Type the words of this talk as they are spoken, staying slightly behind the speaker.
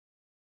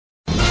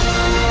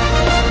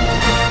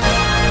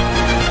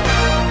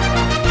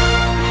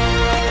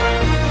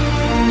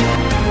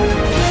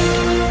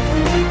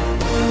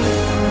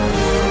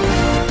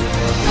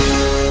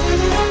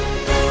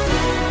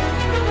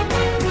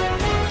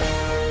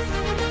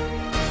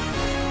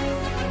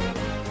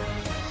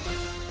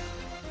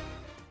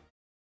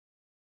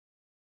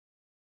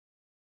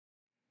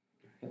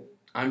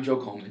I'm Joe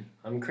Coleman.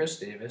 I'm Chris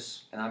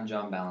Davis. And I'm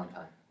John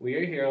Ballantyne. We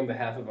are here on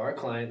behalf of our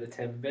client, the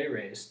Tampa Bay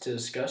Rays, to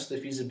discuss the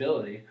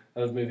feasibility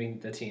of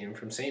moving the team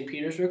from St.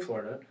 Petersburg,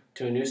 Florida,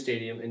 to a new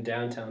stadium in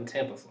downtown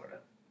Tampa, Florida.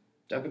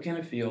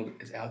 Tropicana Field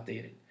is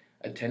outdated.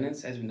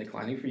 Attendance has been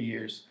declining for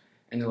years,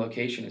 and the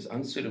location is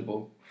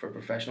unsuitable for a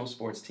professional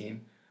sports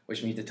team,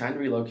 which means the time to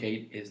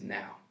relocate is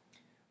now.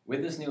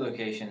 With this new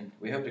location,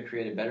 we hope to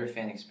create a better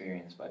fan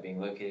experience by being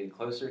located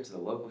closer to the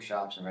local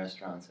shops and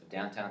restaurants of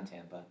downtown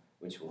Tampa,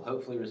 which will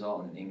hopefully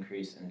result in an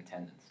increase in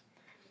attendance.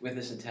 With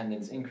this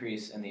attendance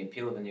increase and the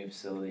appeal of a new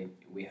facility,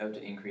 we hope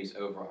to increase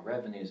overall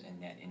revenues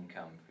and net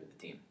income for the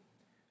team.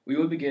 We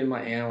will begin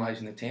by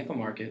analyzing the Tampa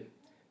market,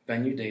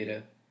 venue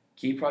data,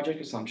 key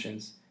project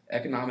assumptions,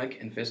 economic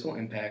and fiscal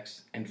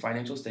impacts, and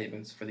financial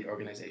statements for the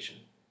organization.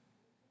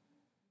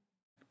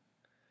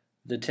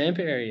 The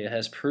Tampa area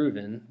has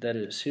proven that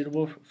it is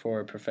suitable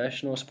for a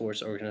professional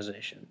sports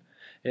organization.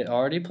 It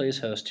already plays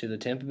host to the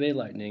Tampa Bay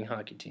Lightning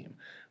hockey team,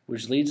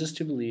 which leads us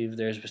to believe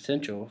there is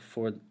potential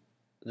for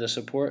the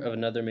support of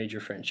another major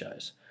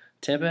franchise.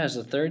 Tampa has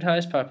the third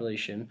highest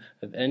population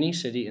of any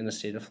city in the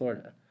state of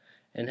Florida,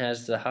 and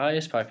has the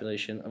highest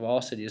population of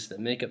all cities that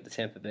make up the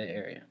Tampa Bay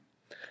area.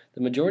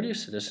 The majority of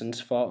citizens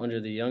fall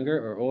under the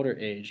younger or older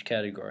age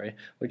category,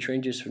 which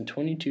ranges from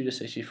 22 to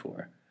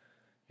 64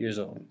 years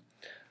old.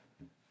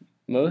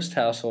 Most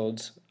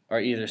households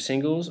are either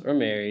singles or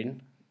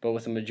married, but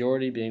with a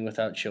majority being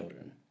without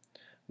children.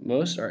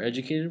 Most are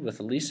educated with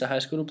at least a high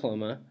school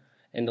diploma,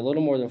 and a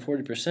little more than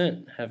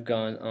 40% have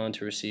gone on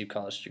to receive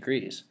college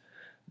degrees.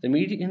 The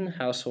median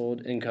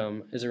household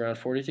income is around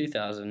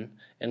 $43,000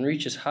 and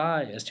reaches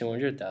high as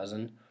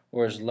 $200,000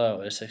 or as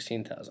low as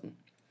 $16,000.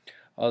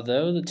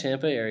 Although the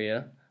Tampa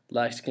area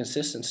lacks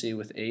consistency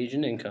with age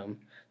and income,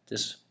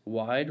 this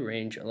wide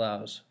range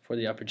allows for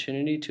the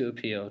opportunity to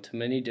appeal to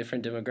many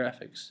different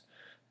demographics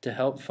to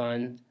help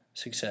find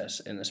success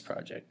in this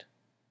project.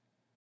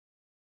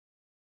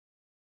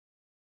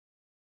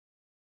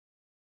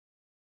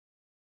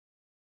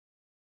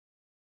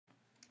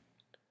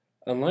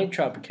 Unlike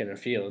Tropicana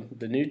Field,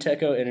 the new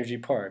TECO Energy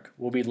Park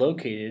will be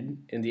located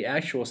in the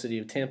actual city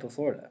of Tampa,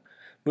 Florida.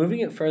 Moving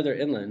it further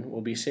inland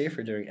will be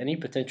safer during any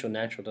potential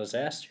natural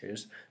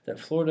disasters that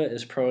Florida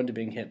is prone to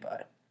being hit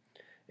by.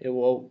 It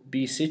will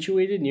be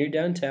situated near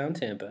downtown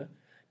Tampa,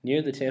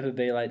 near the Tampa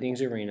Bay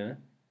Lightning's arena,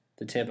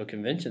 the Tampa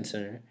Convention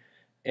Center,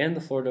 and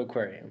the Florida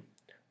Aquarium.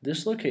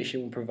 This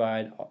location will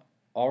provide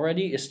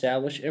already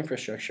established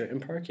infrastructure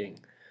and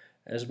parking,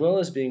 as well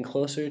as being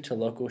closer to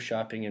local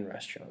shopping and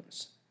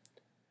restaurants.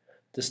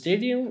 The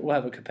stadium will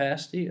have a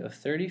capacity of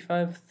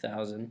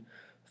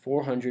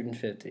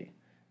 35,450,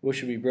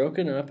 which will be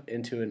broken up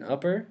into an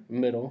upper,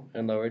 middle,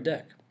 and lower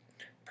deck.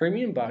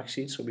 Premium box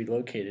seats will be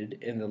located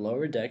in the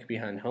lower deck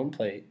behind home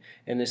plate,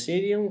 and the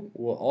stadium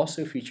will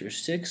also feature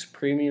 6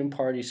 premium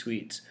party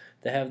suites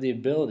that have the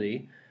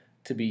ability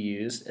to be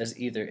used as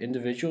either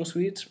individual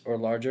suites or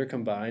larger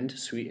combined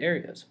suite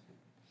areas.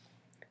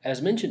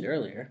 As mentioned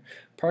earlier,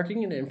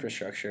 parking and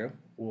infrastructure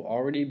will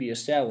already be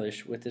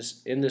established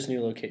in this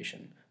new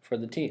location for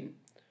the team.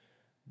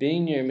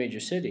 Being near a major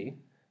city,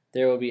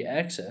 there will be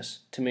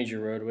access to major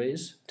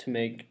roadways to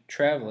make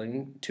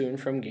traveling to and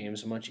from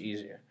games much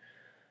easier.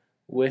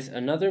 With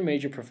another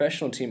major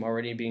professional team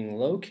already being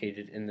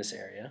located in this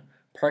area,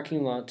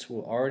 parking lots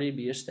will already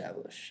be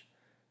established.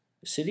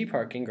 City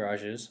parking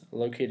garages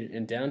located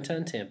in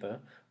downtown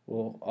Tampa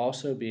will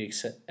also be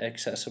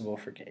accessible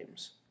for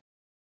games.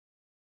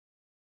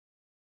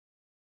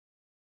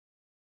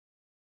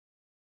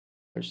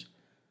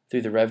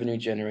 Through the revenue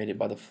generated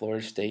by the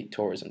Florida State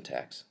Tourism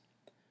Tax.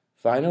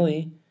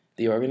 Finally,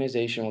 the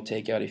organization will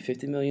take out a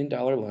 $50 million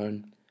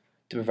loan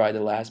to provide the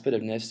last bit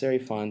of necessary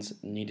funds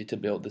needed to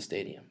build the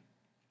stadium.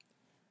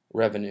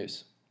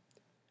 Revenues: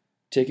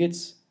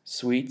 tickets,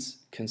 suites,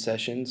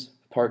 concessions,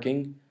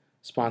 parking,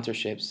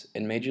 sponsorships,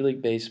 and Major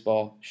League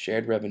Baseball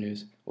shared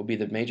revenues will be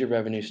the major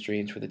revenue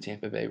streams for the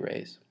Tampa Bay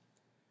Rays.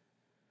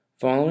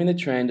 Following the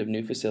trend of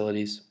new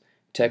facilities,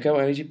 TECO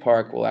Energy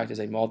Park will act as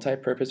a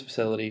multi-purpose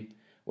facility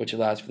which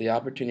allows for the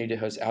opportunity to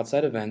host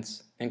outside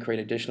events and create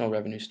additional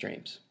revenue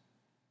streams.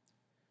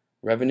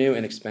 Revenue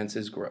and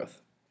expenses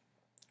growth.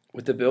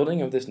 With the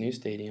building of this new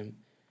stadium,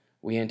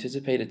 we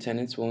anticipate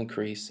attendance will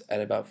increase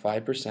at about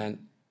 5%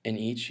 in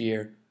each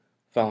year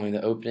following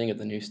the opening of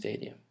the new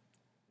stadium.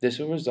 This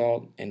will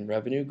result in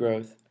revenue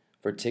growth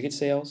for ticket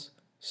sales,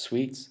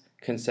 suites,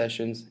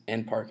 concessions,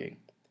 and parking.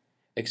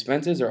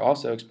 Expenses are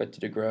also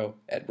expected to grow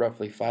at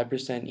roughly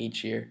 5%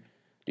 each year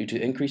due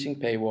to increasing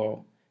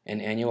payroll and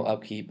annual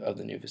upkeep of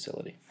the new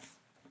facility.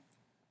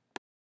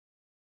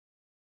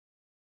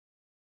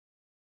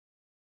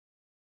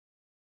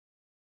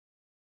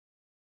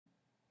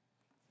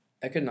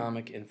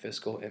 Economic and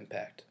fiscal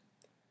impact.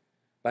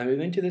 By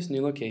moving to this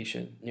new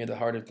location near the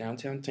heart of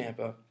downtown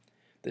Tampa,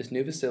 this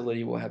new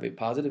facility will have a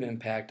positive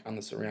impact on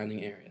the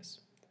surrounding areas.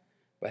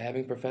 By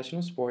having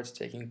professional sports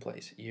taking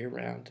place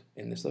year-round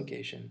in this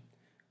location,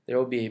 there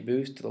will be a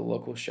boost to the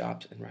local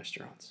shops and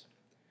restaurants.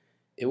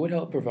 It would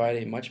help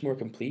provide a much more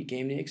complete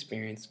game day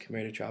experience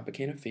compared to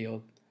Tropicana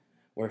Field,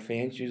 where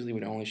fans usually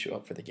would only show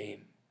up for the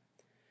game.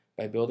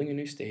 By building a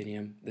new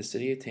stadium, the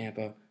City of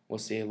Tampa will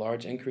see a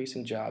large increase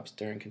in jobs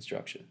during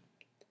construction.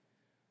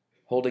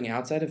 Holding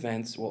outside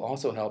events will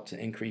also help to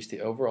increase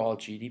the overall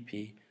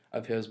GDP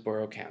of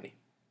Hillsborough County.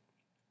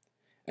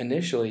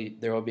 Initially,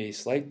 there will be a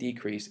slight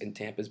decrease in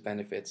Tampa's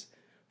benefits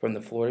from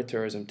the Florida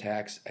tourism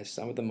tax as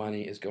some of the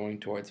money is going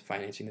towards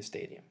financing the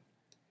stadium.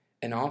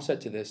 An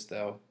offset to this,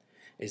 though,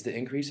 is the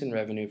increase in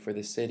revenue for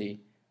the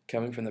city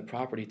coming from the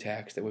property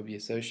tax that would be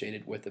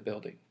associated with the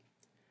building.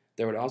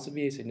 There would also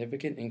be a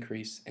significant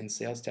increase in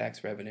sales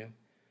tax revenue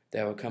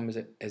that will come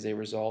as a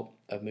result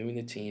of moving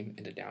the team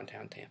into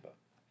downtown Tampa.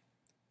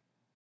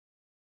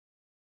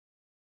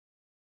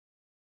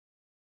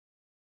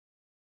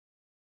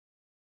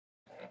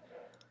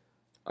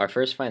 Our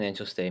first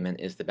financial statement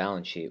is the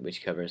balance sheet,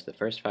 which covers the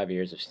first 5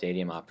 years of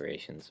stadium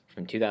operations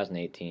from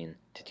 2018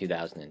 to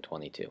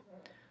 2022.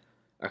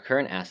 Our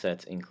current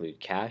assets include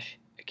cash,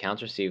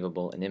 accounts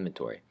receivable, and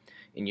inventory.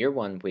 In year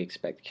one, we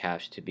expect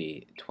cash to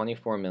be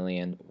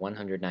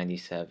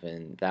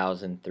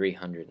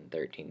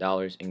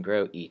 $24,197,313 and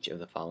grow each of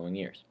the following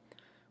years.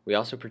 We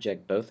also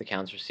project both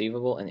accounts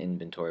receivable and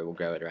inventory will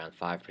grow at around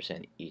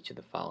 5% each of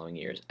the following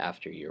years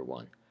after year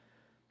one.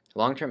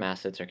 Long-term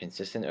assets are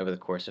consistent over the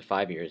course of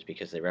 5 years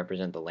because they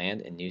represent the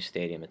land and new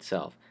stadium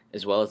itself,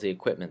 as well as the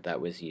equipment that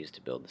was used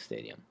to build the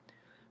stadium.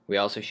 We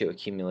also show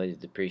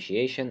accumulated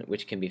depreciation,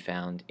 which can be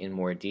found in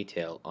more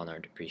detail on our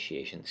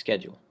depreciation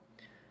schedule.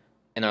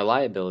 In our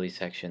liability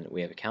section,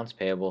 we have accounts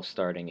payable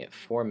starting at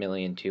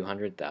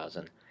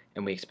 $4,200,000,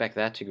 and we expect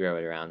that to grow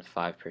at around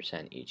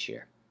 5% each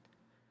year.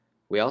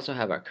 We also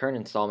have our current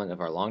installment of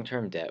our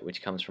long-term debt,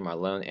 which comes from our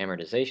loan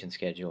amortization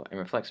schedule and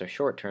reflects our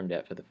short-term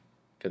debt for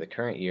the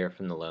current year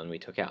from the loan we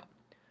took out.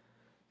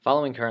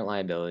 Following current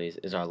liabilities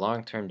is our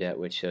long-term debt,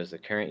 which shows the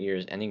current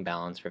year's ending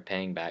balance for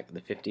paying back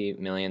the $50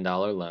 million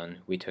loan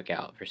we took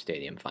out for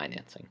stadium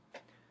financing.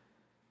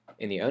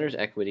 In the owner's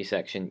equity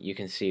section, you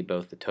can see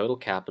both the total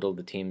capital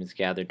the team has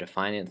gathered to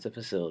finance the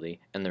facility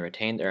and the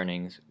retained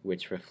earnings,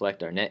 which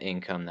reflect our net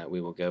income that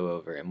we will go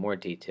over in more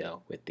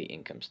detail with the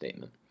income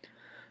statement.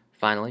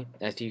 Finally,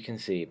 as you can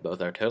see, both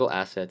our total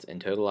assets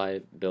and total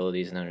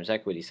liabilities and owner's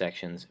equity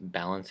sections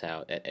balance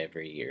out at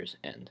every year's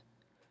end.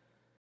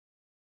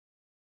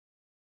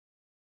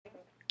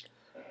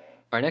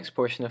 Our next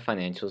portion of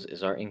financials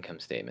is our income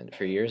statement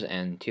for years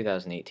end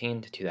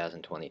 2018 to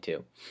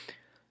 2022.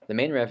 The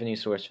main revenue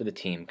source for the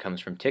team comes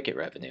from ticket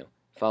revenue,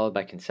 followed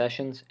by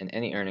concessions and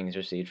any earnings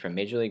received from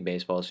Major League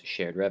Baseball's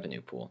shared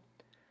revenue pool.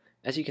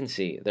 As you can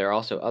see, there are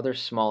also other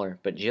smaller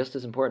but just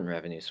as important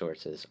revenue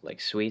sources like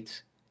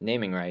suites,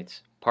 naming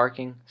rights,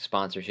 parking,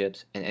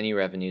 sponsorships, and any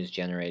revenues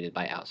generated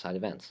by outside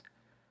events.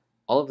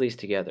 All of these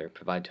together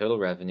provide total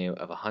revenue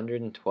of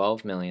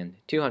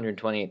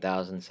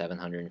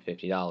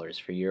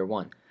 $112,228,750 for year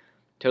one.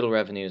 Total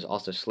revenues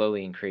also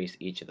slowly increase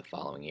each of the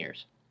following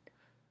years.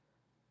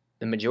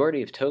 The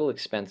majority of total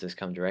expenses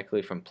come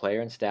directly from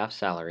player and staff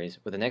salaries,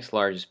 with the next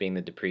largest being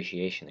the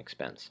depreciation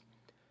expense.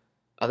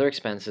 Other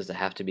expenses that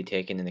have to be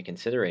taken into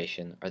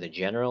consideration are the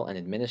general and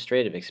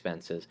administrative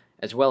expenses,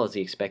 as well as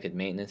the expected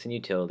maintenance and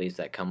utilities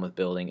that come with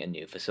building a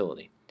new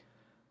facility.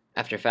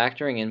 After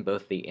factoring in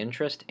both the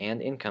interest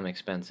and income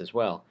expense as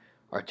well,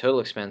 our total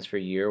expense for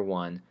year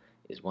one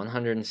is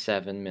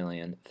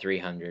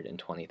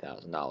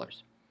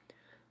 $107,320,000.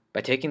 By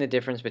taking the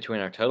difference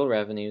between our total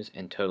revenues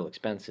and total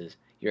expenses,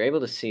 you're able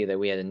to see that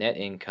we had a net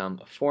income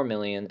of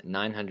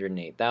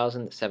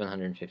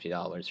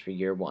 $4,908,750 for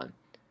year one.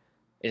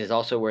 It is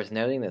also worth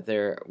noting that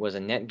there was a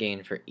net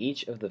gain for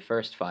each of the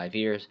first 5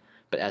 years,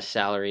 but as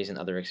salaries and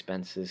other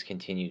expenses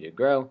continue to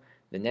grow,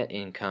 the net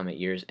income at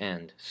year's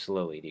end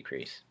slowly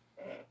decrease.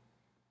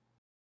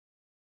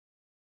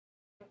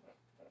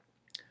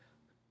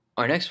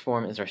 Our next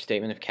form is our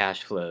statement of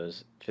cash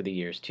flows for the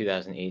years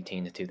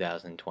 2018 to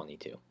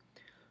 2022.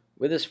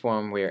 With this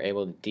form, we are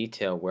able to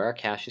detail where our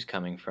cash is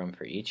coming from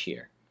for each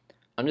year.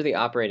 Under the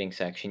operating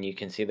section, you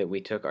can see that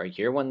we took our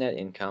year one net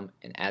income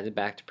and added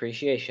back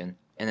depreciation,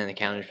 and then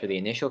accounted for the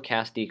initial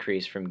cash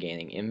decrease from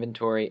gaining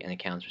inventory and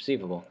accounts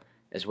receivable,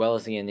 as well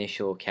as the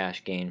initial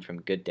cash gain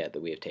from good debt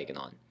that we have taken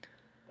on.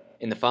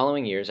 In the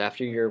following years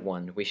after year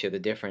one, we show the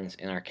difference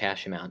in our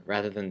cash amount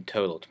rather than the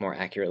total to more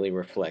accurately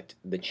reflect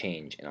the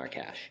change in our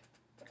cash.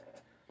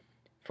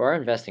 For our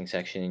investing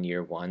section in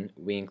year one,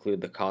 we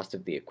include the cost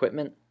of the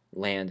equipment,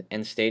 land,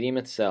 and stadium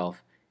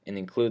itself, and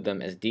include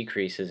them as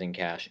decreases in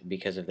cash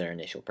because of their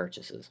initial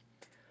purchases.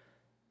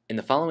 In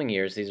the following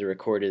years, these are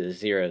recorded as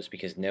zeros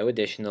because no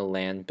additional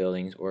land,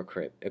 buildings, or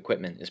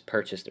equipment is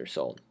purchased or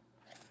sold.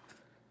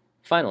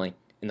 Finally,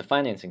 in the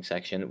financing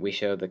section, we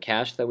show the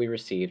cash that we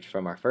received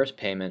from our first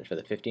payment for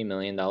the $50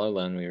 million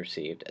loan we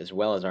received, as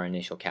well as our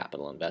initial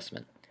capital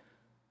investment.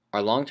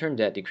 Our long-term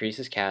debt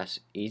decreases cash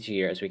each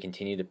year as we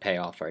continue to pay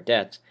off our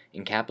debts,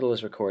 and capital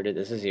is recorded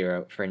as a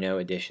zero for no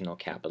additional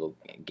capital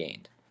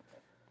gained.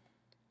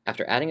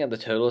 After adding up the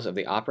totals of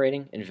the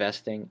operating,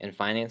 investing, and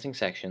financing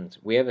sections,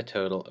 we have a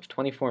total of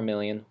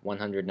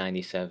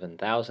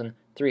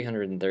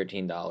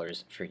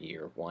 $24,197,313 for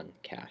year one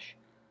cash.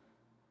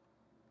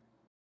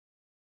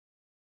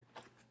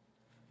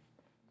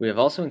 We have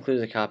also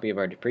included a copy of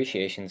our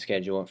depreciation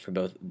schedule for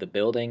both the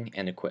building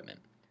and equipment.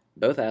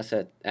 Both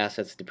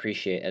assets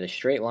depreciate at a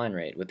straight line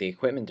rate, with the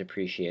equipment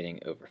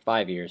depreciating over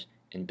 5 years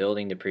and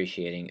building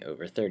depreciating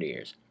over 30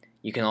 years.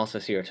 You can also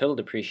see our total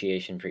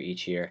depreciation for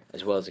each year,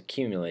 as well as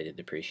accumulated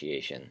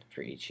depreciation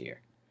for each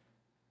year.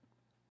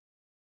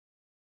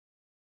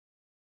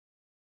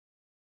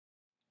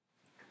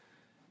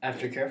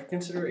 After careful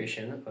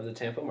consideration of the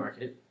Tampa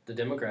market, the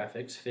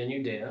demographics,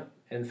 venue data,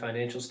 and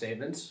financial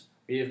statements,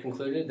 we have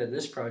concluded that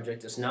this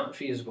project is not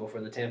feasible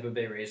for the Tampa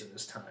Bay Rays at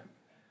this time.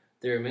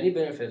 There are many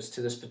benefits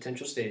to this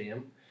potential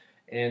stadium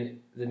and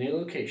the new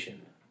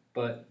location,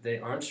 but they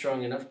aren't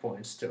strong enough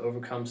points to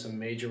overcome some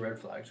major red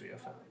flags we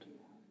have found.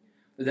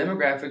 The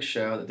demographics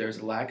show that there is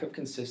a lack of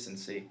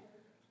consistency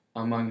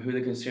among who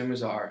the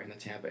consumers are in the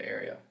Tampa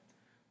area.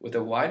 With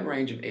a wide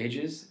range of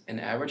ages and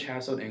average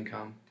household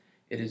income,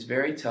 it is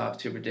very tough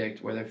to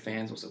predict whether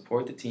fans will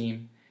support the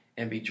team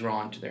and be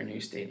drawn to their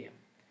new stadium.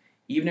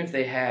 Even if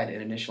they had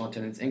an initial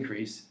attendance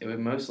increase, it would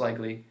most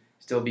likely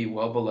still be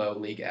well below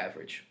league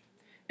average.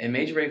 A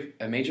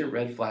major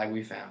red flag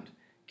we found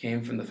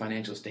came from the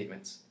financial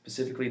statements,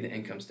 specifically the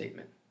income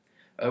statement.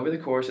 Over the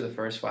course of the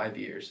first 5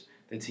 years,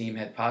 the team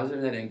had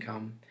positive net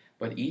income,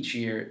 but each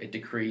year it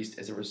decreased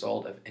as a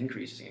result of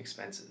increasing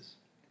expenses.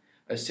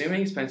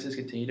 Assuming expenses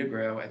continue to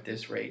grow at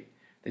this rate,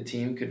 the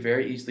team could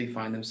very easily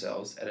find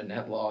themselves at a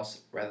net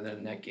loss rather than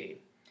a net gain.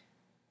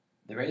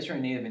 The Rays are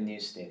in need of a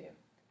new stadium.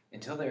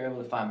 Until they are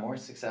able to find more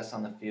success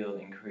on the field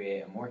and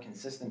create a more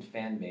consistent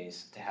fan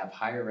base to have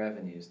higher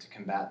revenues to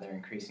combat their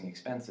increasing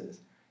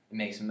expenses, it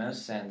makes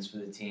most sense for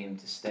the team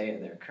to stay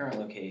at their current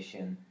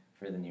location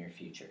for the near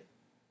future.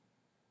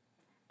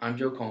 I'm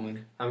Joe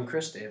Coleman. I'm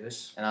Chris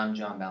Davis. And I'm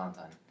John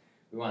Ballantyne.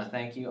 We want to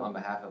thank you on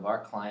behalf of our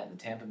client, the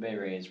Tampa Bay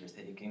Rays, for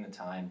taking the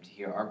time to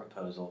hear our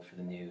proposal for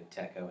the new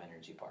TECO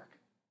Energy Park.